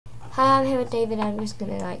Hi, I'm here with David. I'm just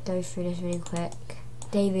gonna go through this really quick.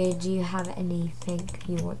 David, do you have anything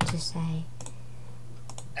you want to say?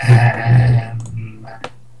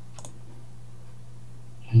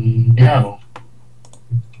 No.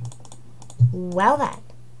 Well then.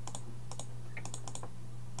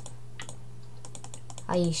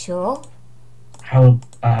 Are you sure? How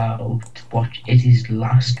about watch Izzy's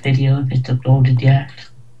last video if it's uploaded yet?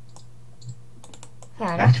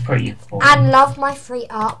 Fair That's enough. pretty important. And love my free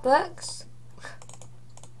art books.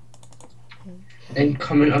 Then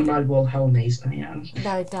comment on my wall how amazing I am.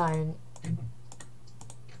 No, don't.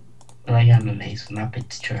 Well, I am amazing, that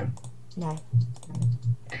bit's true. No.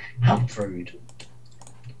 How rude.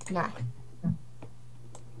 No.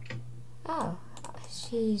 Oh,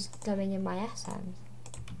 she's going in my SM.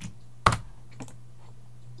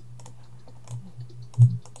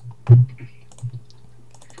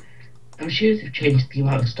 I'm sure they've changed the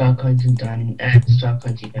amount of star coins and star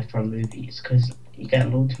coins you get from movies, because you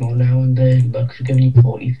get loads more now and the looks are giving you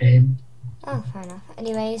 40 fame. Oh, fair enough.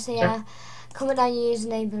 Anyway, so yeah, comment down your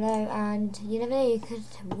username below, and you never know, you could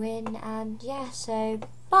win, and yeah, so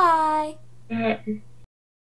bye!